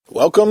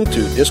Welcome to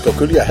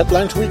Dyscalculia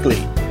Headlines Weekly,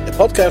 a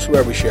podcast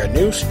where we share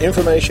news,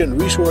 information,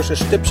 resources,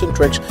 tips and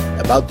tricks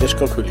about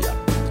dyscalculia.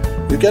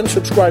 You can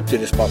subscribe to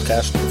this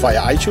podcast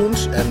via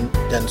iTunes and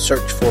then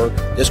search for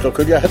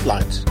Dyscalculia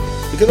Headlines.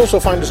 You can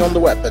also find us on the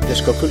web at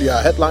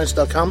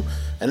dyscalculiaheadlines.com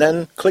and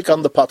then click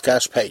on the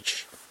podcast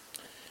page.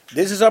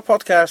 This is our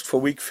podcast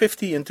for week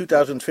 50 in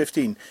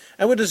 2015,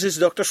 and with us is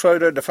Dr.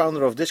 Schreuder, the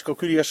founder of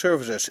Dyscalculia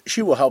Services.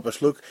 She will help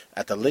us look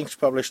at the links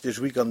published this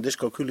week on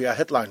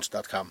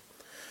dyscalculiaheadlines.com.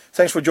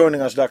 Thanks for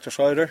joining us, Dr.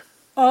 Schreuder.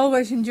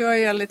 Always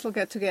enjoy a little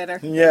get-together.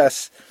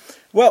 Yes.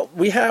 Well,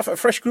 we have a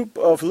fresh group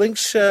of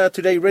links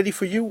today ready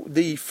for you.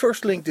 The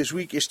first link this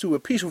week is to a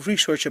piece of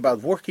research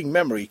about working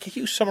memory. Can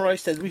you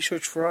summarize that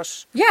research for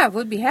us? Yeah,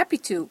 would be happy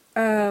to.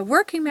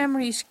 Working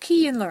memory is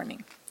key in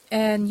learning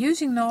and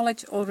using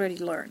knowledge already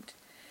learned.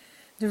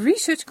 The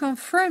research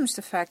confirms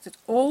the fact that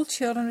all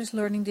children with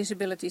learning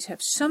disabilities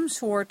have some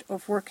sort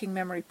of working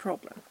memory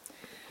problem.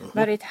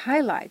 But it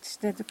highlights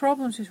that the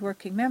problems with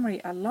working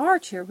memory are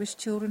larger with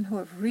children who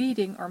have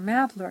reading or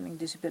math learning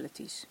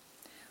disabilities.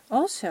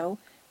 Also,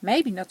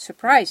 maybe not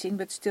surprising,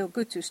 but still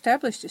good to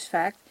establish this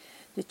fact,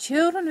 the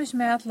children with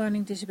math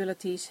learning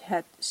disabilities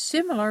had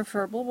similar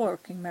verbal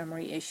working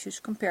memory issues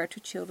compared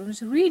to children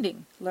with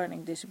reading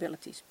learning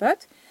disabilities.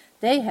 But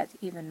they had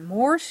even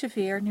more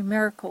severe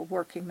numerical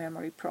working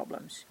memory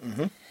problems.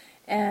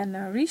 And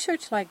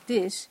research like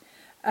this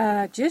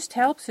just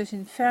helps us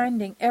in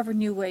finding ever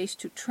new ways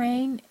to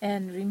train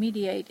and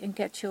remediate and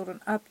get children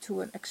up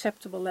to an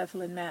acceptable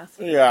level in math.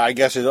 Yeah, I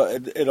guess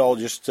it all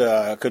just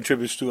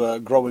contributes to a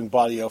growing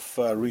body of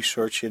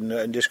research in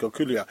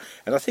dyscalculia.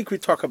 And I think we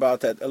talk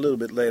about that a little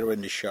bit later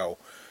in the show.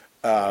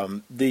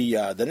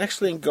 The next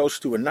link goes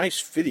to a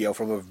nice video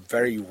from a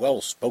very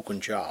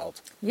well-spoken child.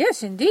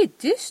 Yes, indeed.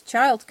 This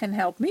child can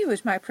help me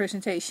with my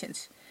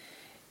presentations.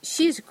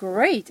 She's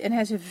great and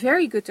has a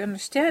very good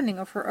understanding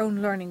of her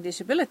own learning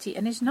disability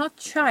and is not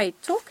shy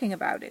talking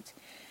about it.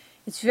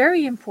 It's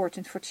very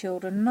important for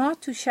children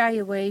not to shy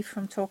away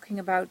from talking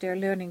about their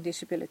learning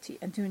disability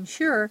and to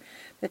ensure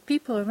that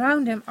people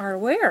around them are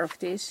aware of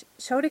this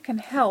so they can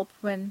help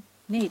when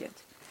needed.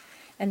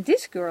 And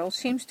this girl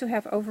seems to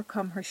have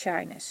overcome her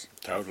shyness.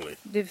 Totally.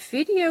 The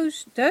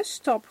videos does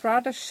stop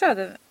rather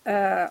sudden,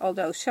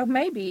 although, so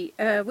maybe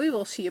we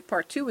will see a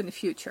part 2 in the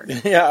future.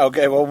 Yeah,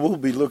 okay, well, we'll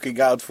be looking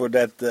out for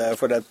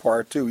that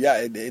part 2. Yeah,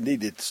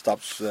 indeed, it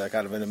stops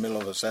kind of in the middle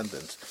of a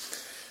sentence.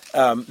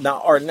 Now,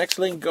 our next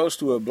link goes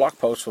to a blog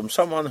post from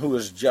someone who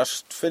has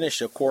just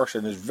finished a course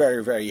and is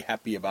very, very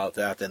happy about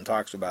that and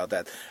talks about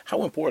that.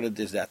 How important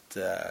is that?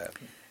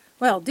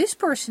 Well, this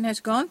person has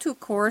gone to a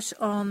course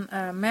on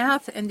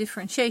math and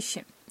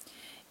differentiation.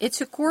 It's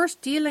a course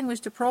dealing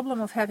with the problem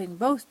of having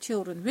both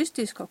children with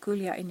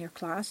dyscalculia in your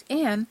class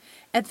and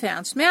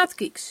advanced math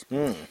geeks.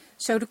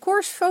 So the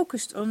course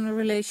focused on a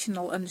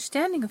relational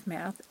understanding of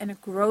math and a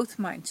growth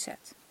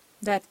mindset.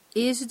 That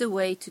is the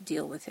way to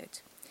deal with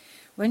it.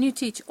 When you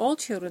teach all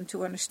children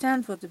to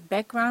understand what the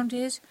background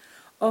is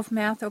of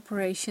math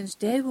operations,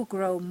 they will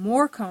grow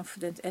more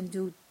confident and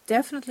do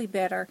definitely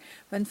better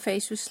when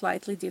faced with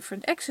slightly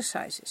different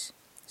exercises.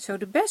 So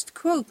the best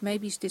quote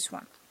maybe is this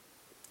one.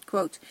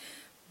 Quote,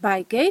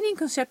 "By gaining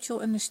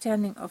conceptual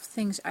understanding of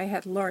things I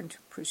had learned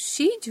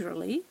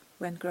procedurally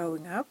when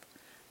growing up,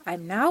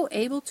 I'm now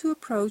able to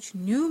approach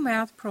new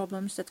math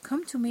problems that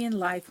come to me in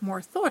life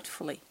more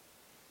thoughtfully.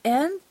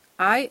 And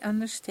I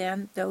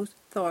understand those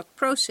thought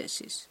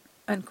processes."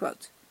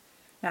 Unquote.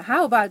 Now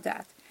how about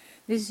that?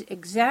 This is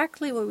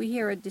exactly what we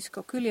here at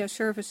Dyscalculia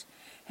Service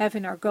have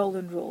in our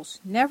golden rules.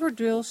 Never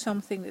drill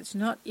something that's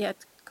not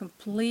yet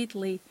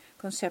completely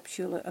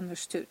conceptually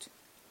understood.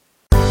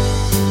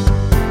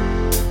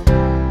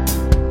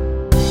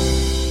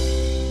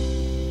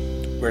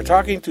 We're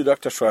talking to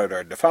Dr.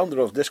 Schreuder, the founder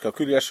of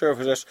Dyscalculia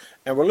Services,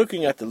 and we're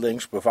looking at the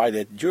links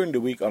provided during the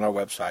week on our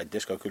website,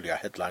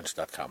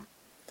 dyscalculiaheadlines.com.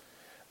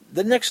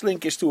 The next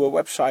link is to a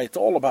website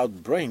all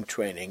about brain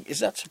training. Is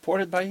that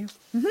supported by you?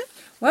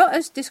 Well,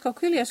 as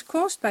dyscalculia is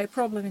caused by a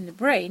problem in the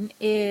brain,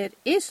 it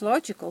is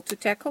logical to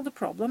tackle the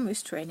problem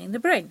with training the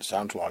brain.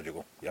 Sounds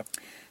logical, yep.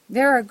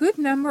 There are a good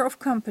number of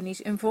companies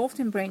involved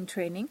in brain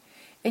training,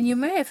 and you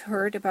may have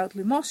heard about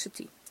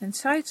Lumosity and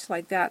sites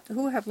like that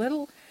who have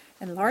little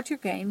and larger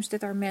games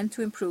that are meant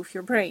to improve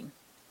your brain.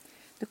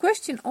 The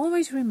question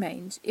always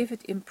remains if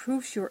it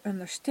improves your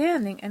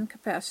understanding and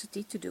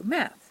capacity to do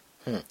math.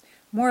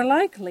 More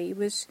likely,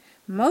 with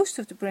most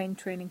of the brain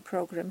training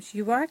programs,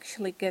 you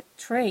actually get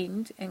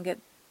trained and get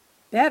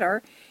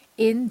better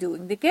in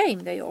doing the game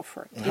they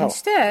offer,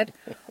 instead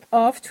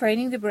of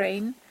training the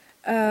brain,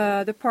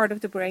 the part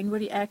of the brain where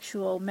the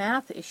actual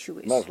math issue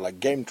is. Not like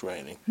game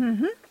training.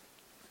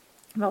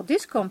 Well,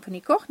 this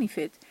company,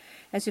 Cognifit,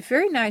 has a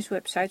very nice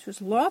website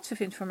with lots of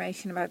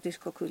information about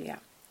dyscalculia.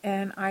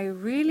 And I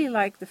really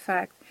like the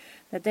fact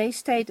that they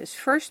state as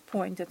first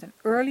point that an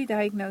early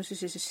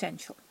diagnosis is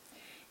essential.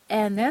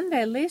 And then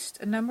they list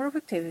a number of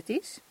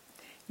activities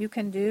you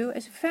can do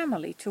as a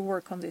family to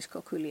work on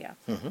dyscalculia.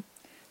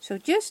 So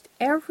just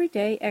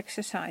everyday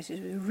exercises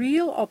with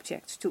real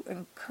objects to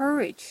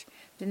encourage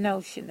the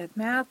notion that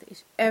math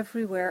is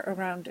everywhere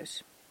around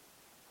us.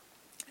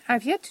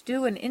 I've yet to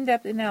do an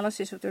in-depth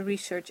analysis of the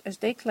research, as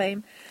they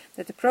claim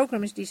that the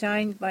program is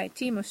designed by a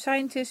team of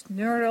scientists,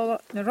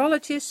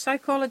 neurologists,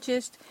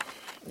 psychologists,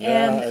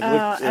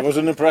 it was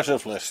an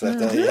impressive list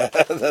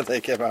that that they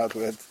came out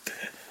with.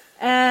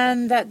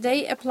 And that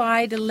they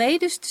apply the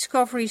latest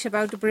discoveries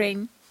about the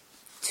brain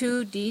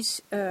to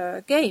these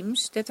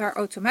games that are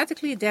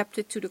automatically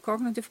adapted to the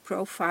cognitive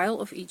profile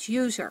of each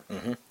user.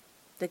 Mm-hmm.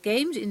 The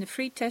games in the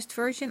free test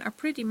version are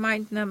pretty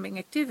mind-numbing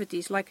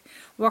activities like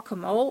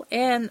whack-a-mole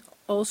and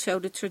also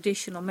the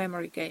traditional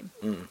memory game.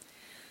 Mm.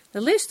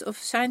 The list of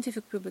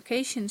scientific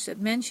publications that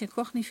mention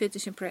Cognifit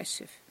is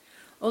impressive,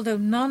 although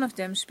none of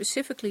them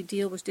specifically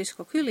deal with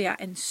dyscalculia,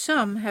 and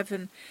some have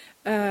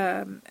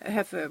a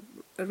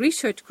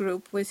research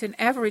group with an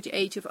average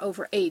age of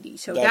over 80.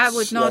 So that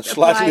would not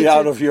apply slightly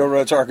out of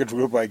your target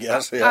group, I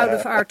guess. Yeah. Out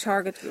of our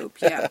target group,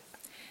 yeah.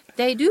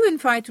 They do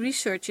invite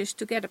researchers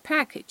to get a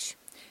package,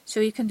 so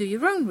you can do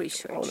your own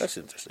research. Oh, that's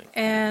interesting.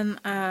 And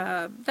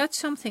that's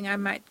something I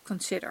might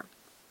consider.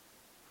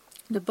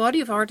 The body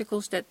of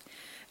articles that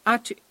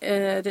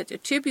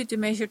attribute the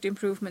measured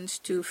improvements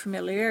to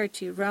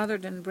familiarity rather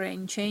than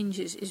brain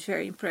changes is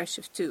very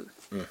impressive too.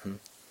 Mm-hmm.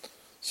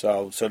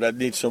 So that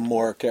needs some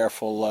more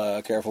careful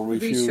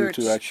review research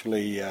to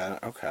actually.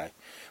 Okay,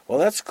 well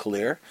that's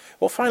clear.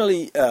 Well,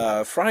 finally,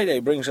 Friday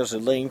brings us a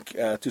link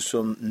to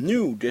some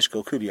new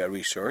dyscalculia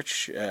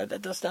research.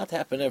 That does not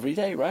happen every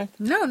day, right?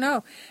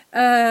 No.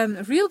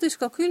 Real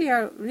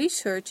dyscalculia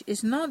research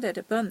is not that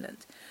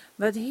abundant,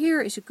 but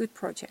here is a good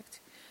project.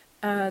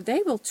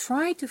 They will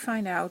try to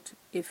find out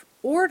if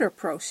order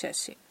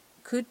processing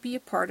could be a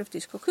part of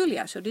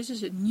dyscalculia. So this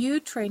is a new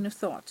train of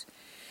thought.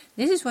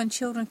 This is when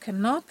children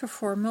cannot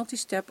perform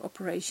multi-step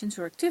operations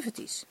or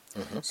activities.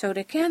 Mm-hmm. So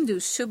they can do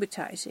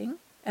subitizing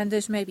and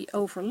thus may be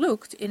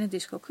overlooked in a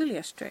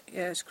dyscalculia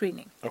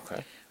screening.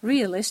 Okay.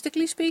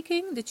 Realistically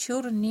speaking, the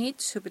children need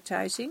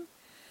subitizing,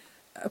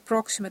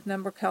 approximate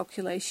number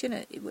calculation,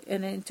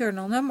 an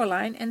internal number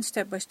line, and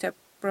step-by-step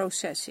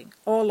processing,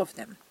 all of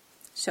them.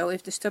 So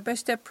if the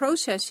step-by-step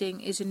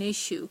processing is an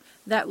issue,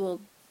 that will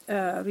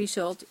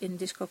result in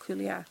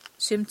dyscalculia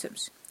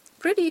symptoms.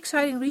 Pretty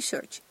exciting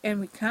research, and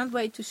we can't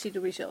wait to see the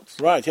results.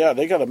 Right, yeah,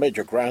 they got a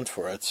major grant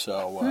for it,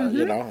 so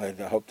I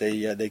hope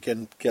they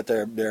can get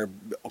their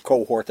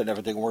cohort and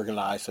everything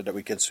organized so that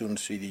we can soon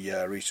see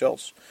the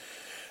results.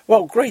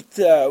 Well, great.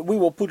 We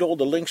will put all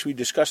the links we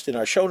discussed in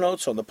our show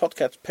notes on the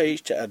podcast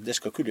page at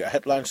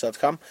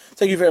dyscalculiaheadlines.com.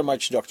 Thank you very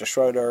much, Dr.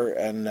 Schroeder,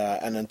 and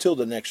until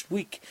the next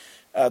week.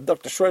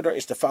 Dr. Schroeder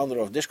is the founder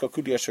of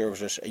Dyscalculia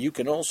Services, and you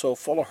can also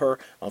follow her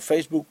on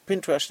Facebook,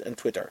 Pinterest, and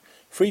Twitter.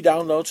 Free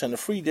downloads and a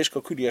free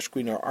Dyscalculia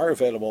screener are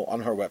available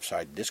on her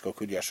website,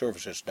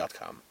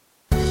 dyscalculiaservices.com.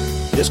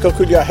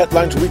 Dyscalculia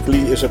Headlines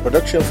Weekly is a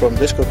production from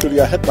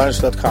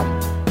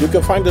dyscalculiaheadlines.com. You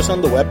can find us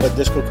on the web at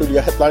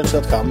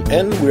dyscalculiaheadlines.com,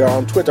 and we are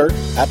on Twitter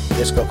at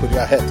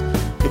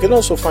dyscalculiahead. You can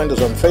also find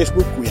us on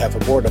Facebook. We have a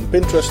board on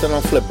Pinterest and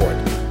on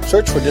Flipboard.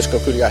 Search for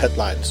Dyscalculia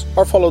Headlines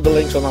or follow the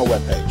links on our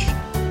webpage.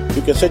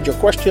 You can send your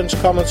questions,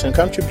 comments and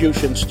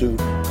contributions to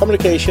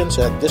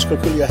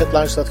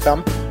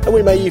communications@dyscalculiaheadlines.com, and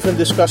we may even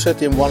discuss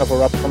it in one of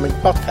our upcoming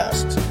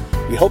podcasts.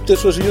 We hope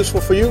this was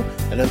useful for you,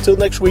 and until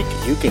next week,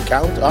 you can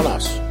count on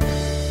us.